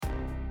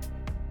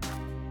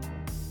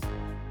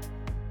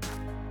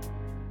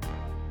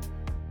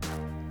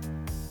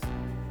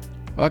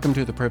Welcome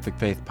to the Perfect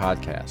Faith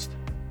Podcast.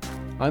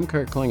 I'm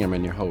Kurt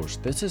Klingerman, your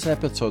host. This is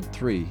episode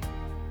 3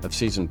 of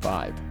season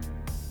 5.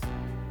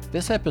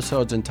 This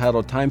episode's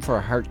entitled Time for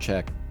a Heart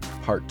Check,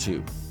 Part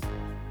 2.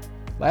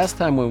 Last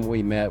time when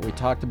we met, we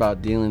talked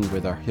about dealing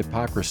with our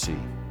hypocrisy.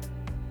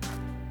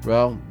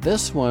 Well,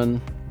 this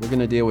one, we're going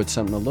to deal with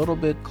something a little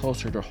bit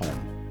closer to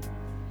home.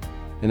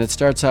 And it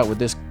starts out with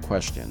this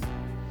question.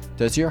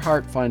 Does your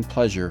heart find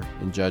pleasure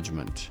in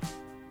judgment?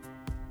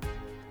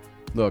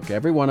 Look,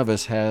 every one of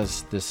us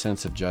has this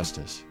sense of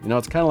justice. You know,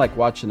 it's kind of like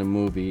watching a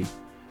movie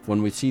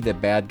when we see the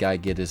bad guy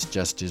get his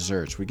just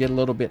desserts. We get a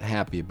little bit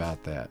happy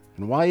about that.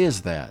 And why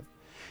is that?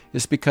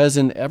 It's because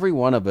in every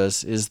one of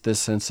us is this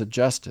sense of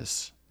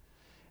justice.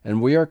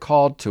 And we are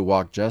called to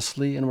walk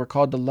justly and we're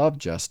called to love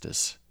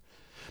justice.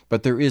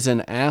 But there is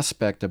an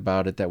aspect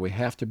about it that we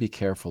have to be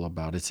careful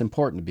about. It's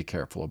important to be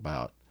careful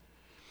about.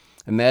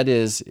 And that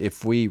is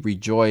if we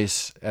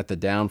rejoice at the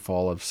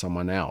downfall of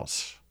someone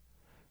else.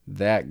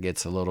 That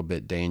gets a little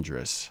bit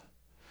dangerous.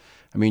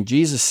 I mean,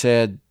 Jesus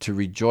said to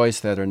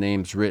rejoice that our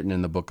name's written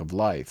in the book of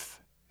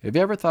life. Have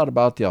you ever thought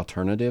about the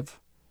alternative?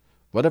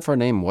 What if our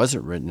name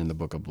wasn't written in the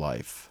book of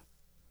life?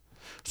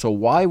 So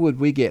why would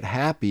we get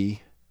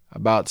happy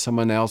about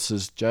someone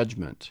else's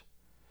judgment?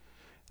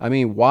 I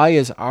mean, why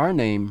is our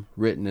name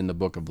written in the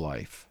book of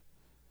life?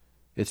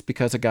 It's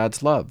because of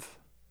God's love.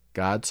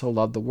 God so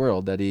loved the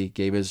world that he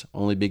gave his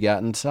only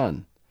begotten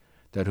Son,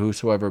 that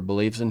whosoever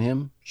believes in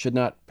him should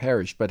not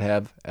perish but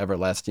have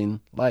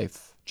everlasting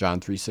life. John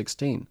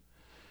 3:16.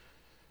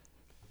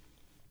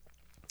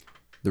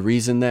 The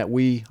reason that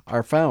we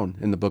are found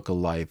in the book of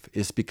life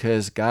is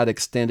because God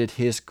extended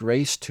his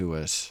grace to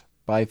us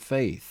by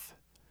faith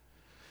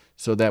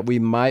so that we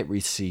might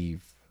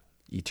receive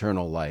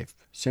eternal life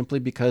simply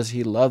because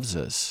he loves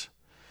us.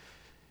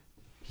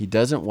 He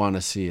doesn't want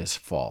to see us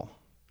fall.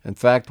 In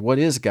fact, what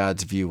is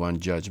God's view on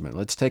judgment?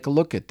 Let's take a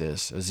look at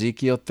this.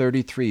 Ezekiel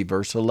 33,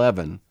 verse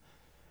 11.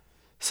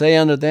 Say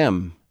unto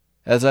them,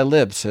 As I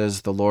live,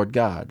 says the Lord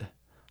God,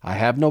 I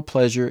have no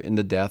pleasure in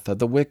the death of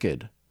the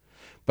wicked,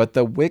 but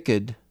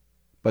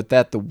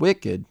that the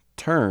wicked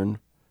turn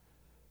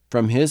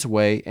from his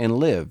way and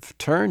live.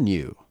 Turn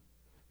you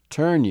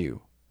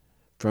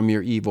from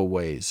your evil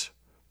ways.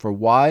 For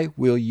why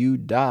will you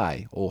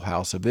die, O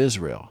house of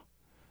Israel?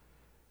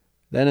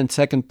 Then in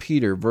 2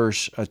 Peter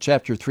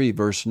chapter 3,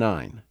 verse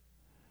 9,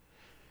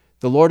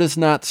 the Lord is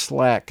not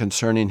slack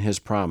concerning his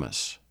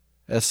promise,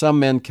 as some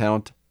men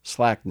count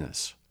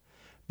slackness,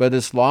 but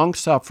is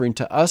long-suffering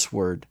to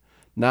usward,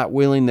 not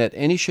willing that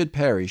any should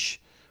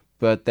perish,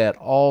 but that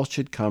all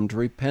should come to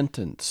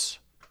repentance.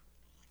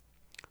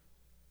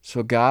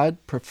 So God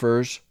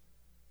prefers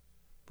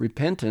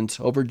repentance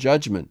over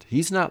judgment.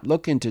 He's not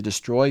looking to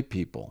destroy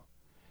people.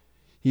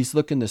 He's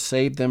looking to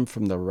save them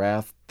from the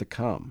wrath to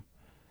come.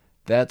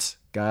 That's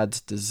God's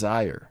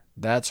desire.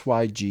 That's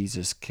why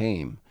Jesus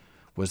came,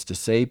 was to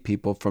save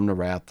people from the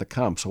wrath to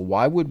come. So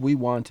why would we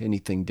want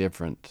anything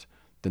different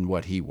than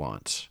what he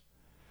wants?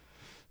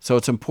 So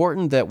it's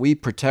important that we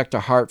protect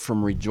our heart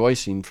from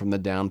rejoicing from the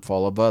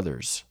downfall of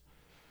others.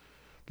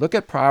 Look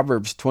at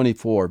Proverbs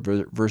 24,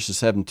 verses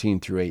 17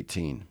 through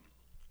 18.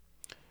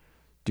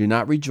 Do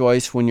not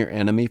rejoice when your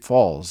enemy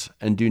falls,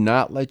 and do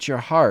not let your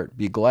heart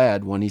be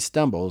glad when he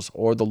stumbles,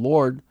 or the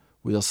Lord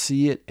will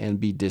see it and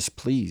be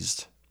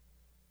displeased.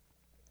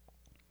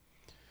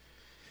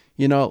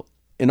 You know,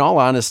 in all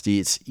honesty,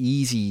 it's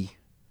easy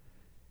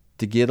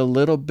to get a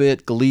little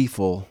bit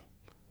gleeful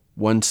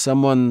when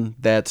someone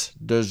that's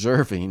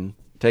deserving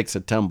takes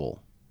a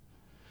tumble.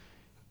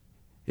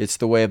 It's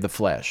the way of the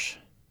flesh.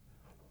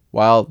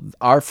 While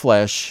our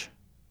flesh,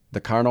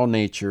 the carnal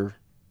nature,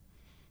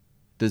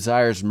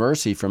 desires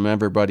mercy from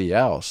everybody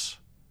else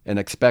and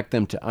expect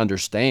them to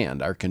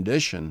understand our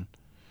condition,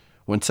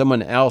 when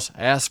someone else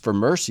asks for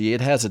mercy,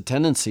 it has a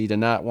tendency to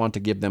not want to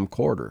give them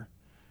quarter.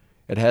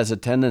 It has a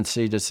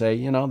tendency to say,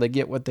 they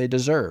get what they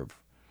deserve.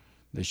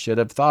 They should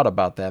have thought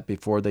about that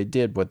before they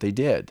did what they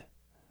did.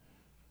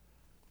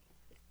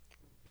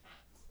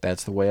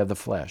 That's the way of the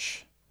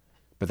flesh.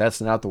 But that's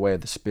not the way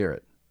of the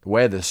Spirit. The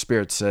way of the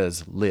Spirit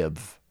says,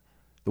 live.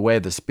 The way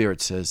of the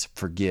Spirit says,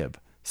 forgive.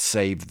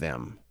 Save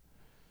them.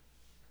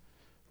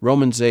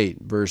 Romans 8,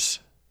 verse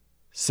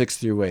 6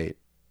 through 8.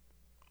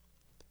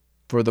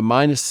 For the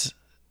mind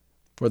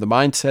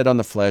set on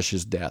the flesh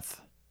is death,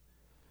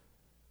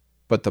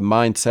 but the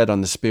mind set on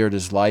the Spirit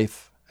is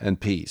life and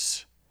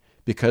peace,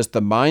 because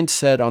the mind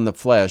set on the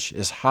flesh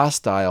is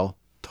hostile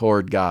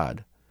toward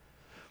God.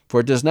 For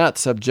it does not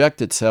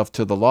subject itself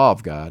to the law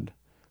of God,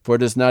 for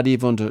it is not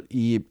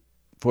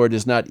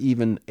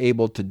even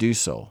able to do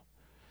so.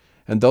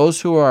 And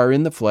those who are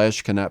in the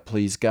flesh cannot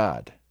please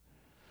God.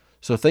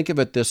 So think of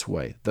it this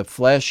way. The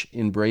flesh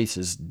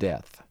embraces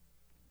death.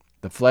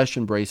 The flesh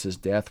embraces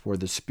death where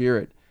the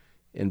Spirit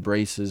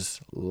embraces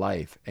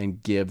life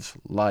and gives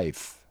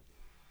life.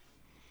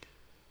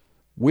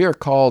 We are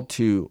called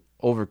to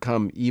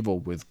overcome evil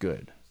with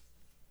good.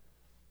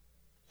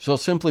 So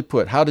simply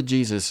put, how did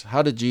Jesus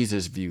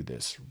view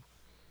this?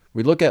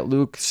 We look at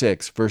Luke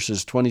 6,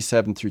 verses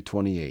 27 through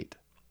 28.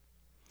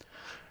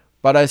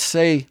 But I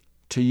say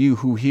to you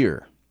who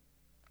hear.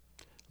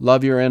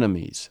 Love your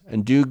enemies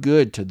and do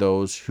good to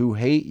those who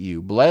hate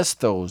you. Bless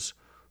those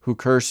who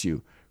curse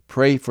you.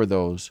 Pray for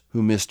those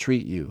who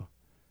mistreat you.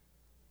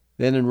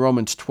 Then in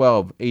Romans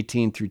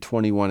 12:18 through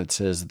 21, it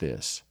says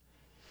this: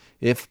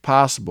 If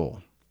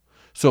possible,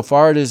 so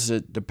far as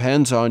it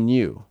depends on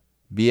you,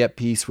 be at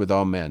peace with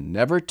all men.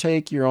 Never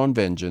take your own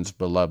vengeance,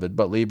 beloved,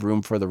 but leave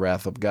room for the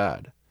wrath of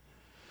God.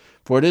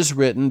 For it is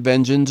written,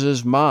 Vengeance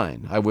is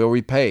mine, I will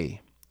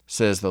repay,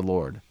 says the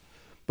Lord.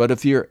 But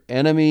if your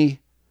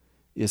enemy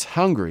is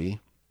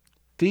hungry,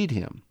 feed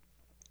him.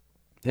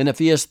 And if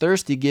he is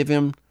thirsty, give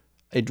him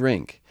a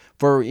drink.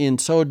 For in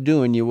so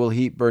doing you will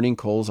heap burning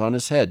coals on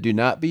his head. Do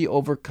not be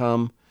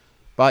overcome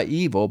by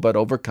evil, but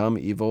overcome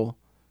evil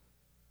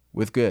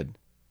with good.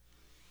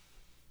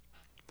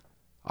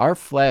 Our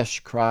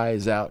flesh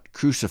cries out,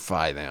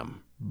 crucify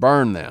them,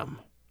 burn them.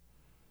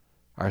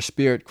 Our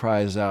spirit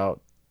cries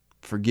out,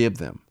 forgive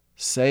them,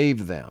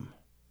 save them.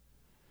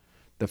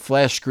 The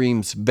flesh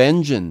screams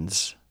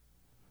vengeance,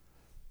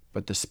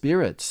 but the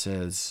Spirit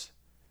says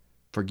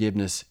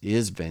forgiveness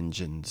is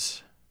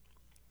vengeance.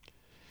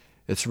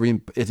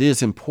 It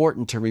is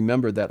important to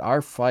remember that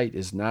our fight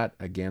is not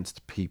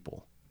against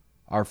people.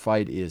 Our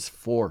fight is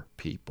for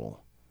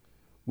people.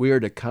 We are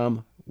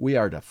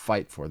to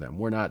fight for them.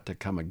 We're not to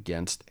come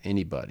against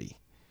anybody,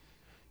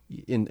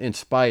 in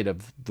spite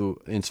of their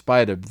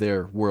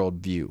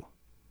worldview,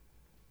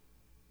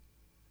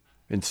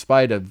 in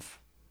spite of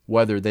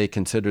whether they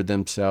consider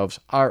themselves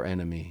our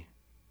enemy.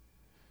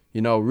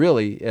 You know,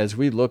 really, as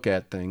we look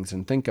at things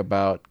and think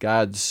about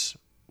God's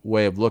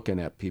way of looking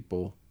at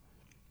people,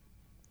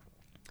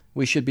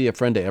 we should be a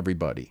friend to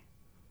everybody.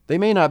 They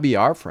may not be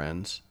our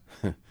friends,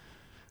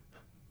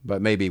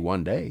 but maybe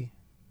one day.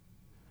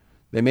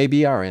 They may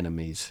be our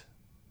enemies,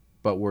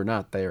 but we're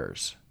not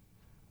theirs.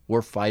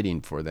 We're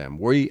fighting for them.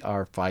 We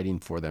are fighting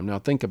for them. Now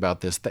think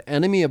about this. The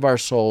enemy of our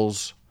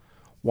souls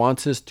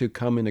wants us to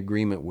come in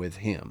agreement with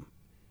him.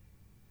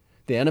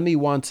 The enemy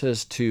wants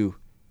us to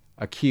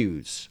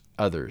accuse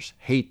others,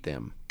 hate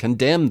them,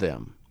 condemn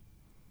them.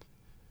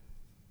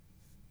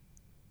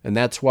 And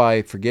that's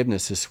why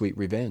forgiveness is sweet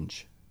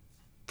revenge.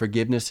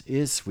 Forgiveness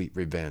is sweet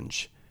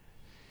revenge.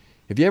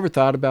 Have you ever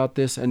thought about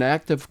this? An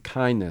act of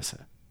kindness,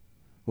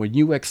 when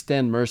you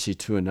extend mercy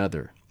to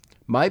another,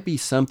 might be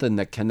something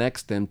that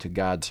connects them to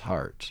God's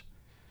heart.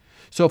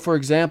 So, for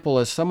example,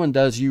 if someone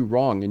does you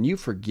wrong and you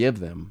forgive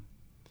them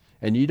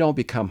and you don't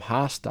become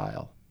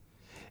hostile,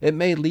 it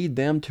may lead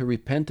them to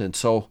repentance.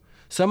 So,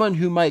 someone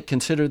who might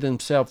consider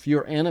themselves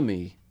your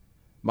enemy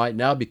might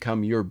now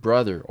become your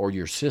brother or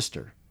your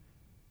sister.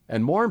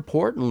 And more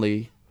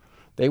importantly,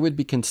 they would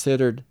be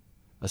considered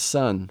a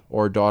son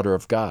or a daughter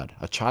of God,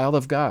 a child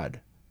of God.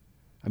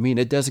 I mean,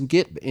 it doesn't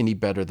get any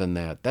better than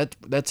that.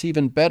 That's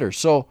even better.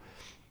 So,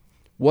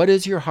 what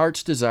is your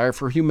heart's desire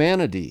for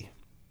humanity?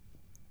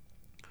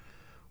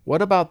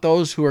 What about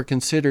those who are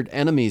considered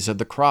enemies of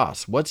the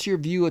cross? What's your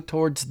view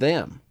towards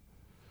them?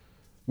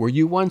 Were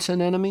you once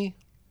an enemy?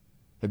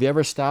 Have you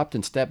ever stopped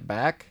and stepped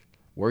back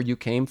where you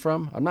came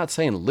from? I'm not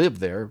saying live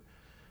there,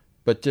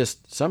 but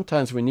just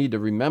sometimes we need to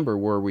remember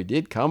where we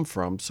did come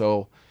from.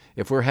 So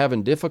if we're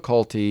having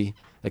difficulty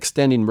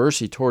extending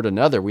mercy toward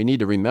another, we need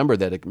to remember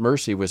that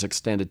mercy was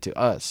extended to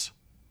us.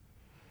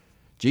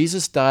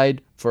 Jesus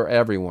died for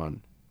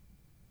everyone.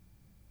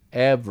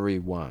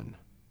 Everyone.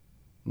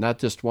 Not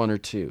just one or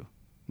two.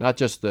 Not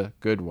just the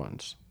good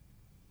ones.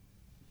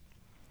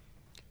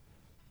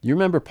 You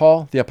remember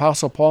Paul, the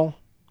Apostle Paul?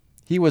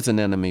 He was an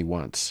enemy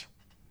once.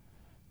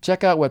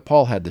 Check out what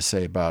Paul had to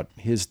say about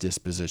his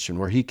disposition,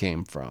 where he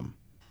came from.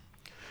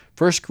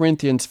 1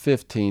 Corinthians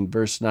 15,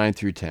 verse 9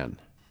 through 10.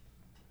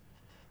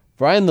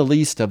 For I am the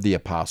least of the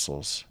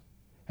apostles,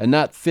 and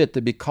not fit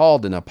to be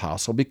called an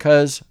apostle,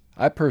 because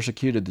I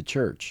persecuted the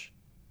church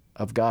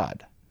of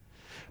God.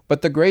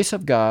 But by the grace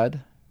of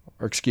God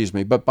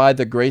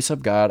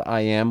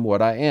I am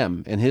what I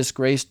am, and his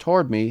grace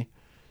toward me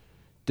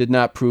did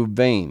not prove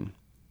vain.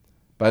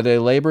 But I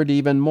labored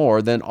even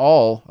more than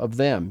all of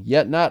them,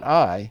 yet not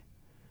I,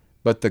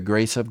 but the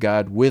grace of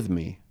God with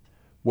me.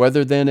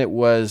 Whether then it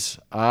was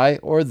I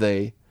or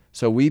they,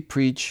 so we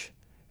preach,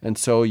 and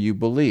so you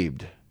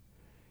believed.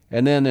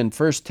 And then in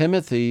 1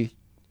 Timothy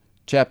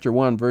chapter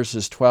 1,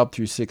 verses 12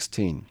 through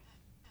 16.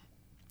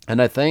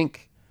 And I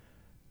thank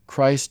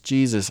Christ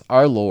Jesus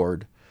our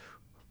Lord,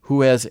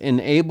 who has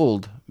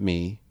enabled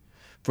me,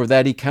 for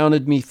that he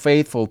counted me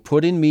faithful,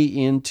 putting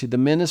me into the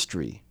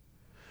ministry,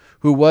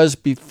 who was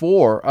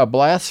before a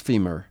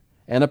blasphemer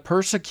and a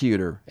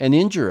persecutor and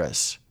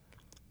injurious.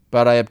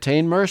 But I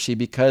obtained mercy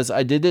because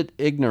I did it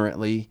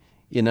ignorantly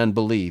in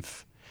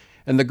unbelief.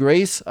 And the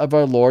grace of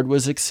our Lord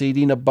was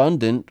exceeding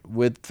abundant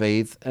with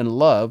faith and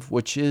love,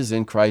 which is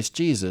in Christ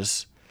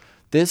Jesus.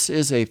 This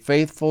is a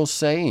faithful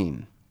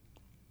saying,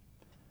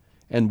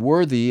 and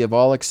worthy of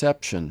all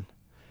exception,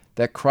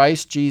 that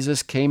Christ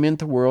Jesus came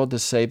into the world to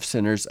save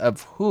sinners,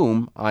 of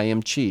whom I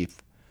am chief.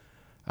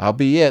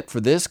 Howbeit, for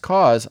this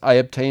cause I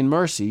obtained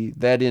mercy,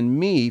 that in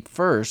me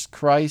first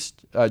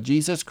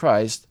Jesus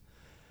Christ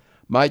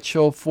might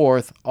show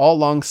forth all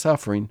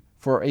longsuffering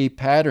for a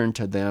pattern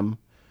to them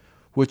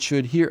which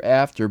should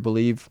hereafter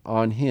believe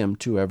on him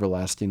to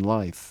everlasting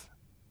life.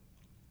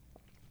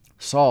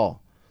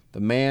 Paul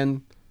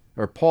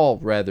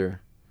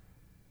rather,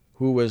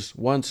 who was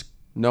once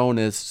known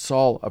as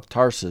Saul of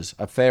Tarsus,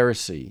 a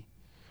Pharisee,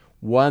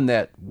 one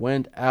that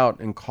went out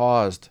and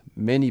caused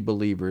many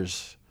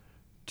believers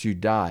to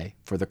die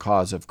for the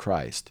cause of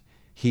Christ.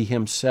 He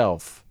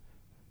himself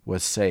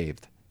was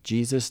saved.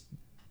 Jesus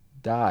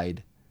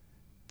died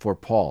for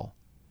Paul.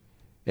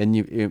 And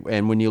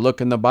when you look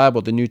in the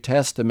Bible, the New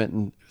Testament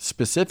and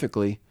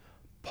specifically,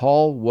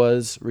 Paul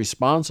was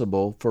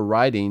responsible for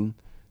writing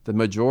the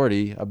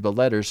majority of the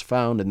letters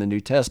found in the New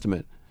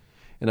Testament.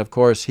 And of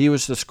course, he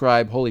was the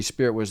scribe, Holy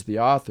Spirit was the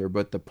author,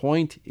 but the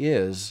point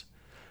is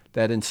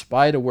that in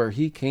spite of where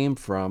he came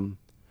from,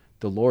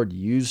 the Lord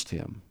used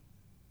him.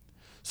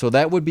 So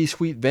that would be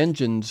sweet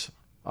vengeance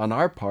on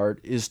our part,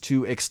 is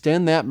to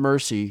extend that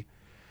mercy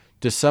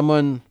to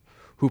someone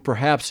who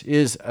perhaps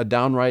is a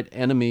downright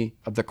enemy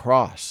of the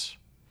cross.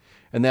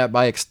 And that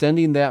by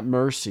extending that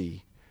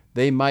mercy,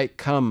 they might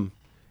come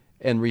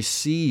and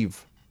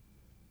receive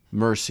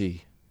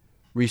mercy,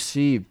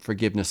 receive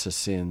forgiveness of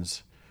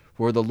sins,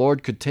 where the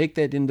Lord could take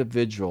that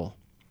individual,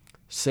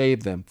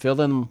 save them, fill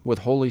them with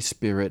Holy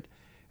Spirit,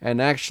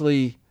 and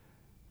actually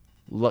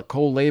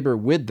co-labor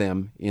with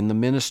them in the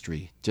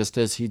ministry, just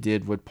as he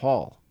did with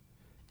Paul,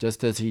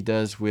 just as he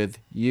does with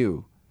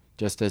you,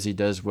 just as he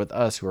does with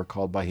us who are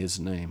called by his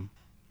name.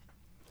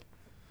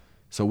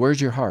 So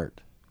where's your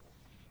heart?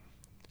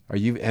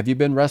 Have you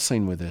been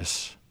wrestling with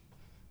this?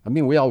 I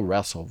mean, we all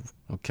wrestle,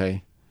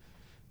 okay?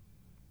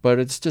 But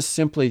it's just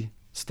simply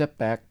step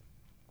back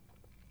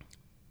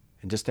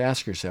and just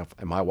ask yourself,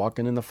 am I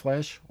walking in the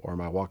flesh or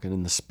am I walking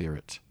in the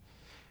Spirit?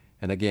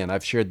 And again,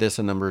 I've shared this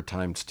a number of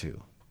times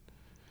too.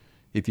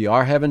 If you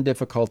are having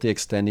difficulty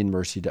extending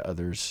mercy to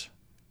others,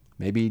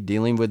 maybe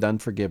dealing with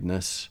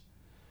unforgiveness,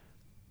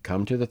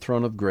 come to the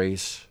throne of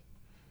grace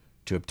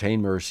to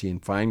obtain mercy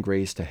and find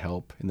grace to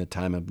help in the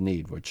time of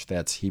need, which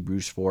that's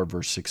Hebrews 4,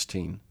 verse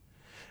 16.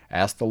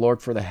 Ask the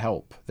Lord for the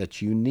help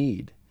that you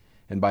need,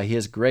 and by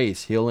his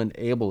grace, he'll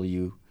enable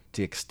you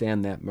to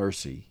extend that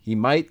mercy. He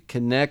might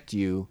connect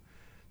you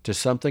to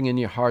something in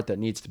your heart that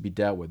needs to be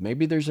dealt with.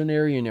 Maybe there's an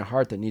area in your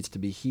heart that needs to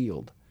be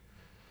healed,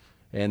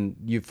 and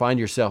you find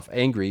yourself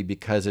angry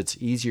because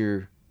it's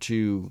easier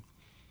to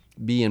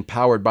be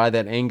empowered by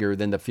that anger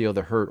than to feel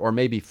the hurt or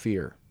maybe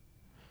fear.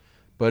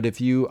 But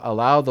if you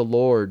allow the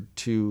Lord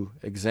to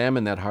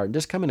examine that heart and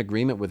just come in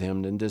agreement with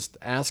him and just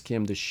ask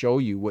him to show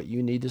you what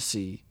you need to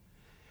see,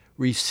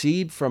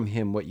 receive from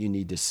him what you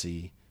need to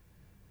see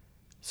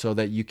so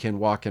that you can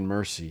walk in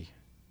mercy.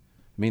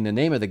 I mean, the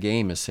name of the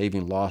game is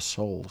saving lost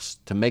souls,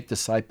 to make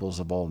disciples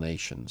of all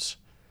nations.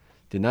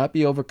 Do not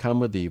be overcome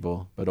with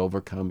evil, but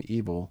overcome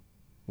evil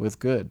with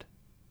good.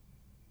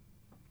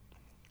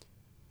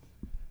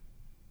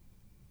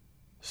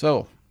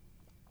 So,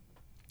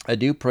 I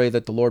do pray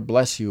that the Lord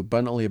bless you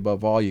abundantly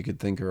above all you could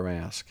think or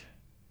ask.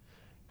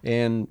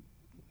 And,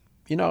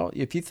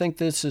 if you think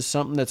this is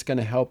something that's going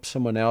to help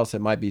someone else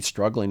that might be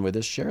struggling with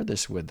this, share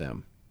this with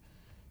them.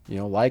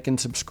 Like and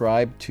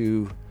subscribe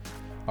to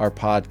our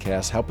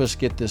podcast. Help us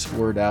get this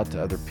word out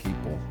to other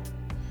people.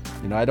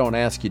 I don't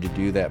ask you to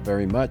do that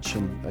very much,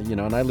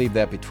 and I leave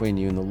that between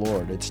you and the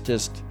Lord. It's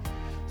just,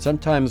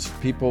 sometimes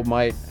people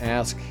might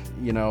ask,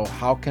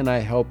 how can I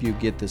help you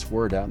get this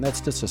word out? And that's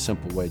just a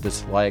simple way.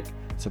 Just like,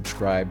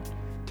 subscribe,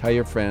 tell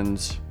your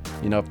friends.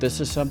 If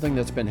this is something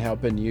that's been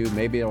helping you,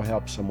 maybe it'll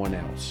help someone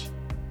else.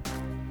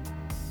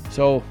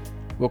 So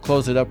we'll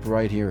close it up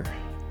right here.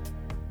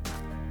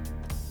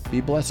 Be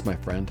blessed, my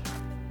friend.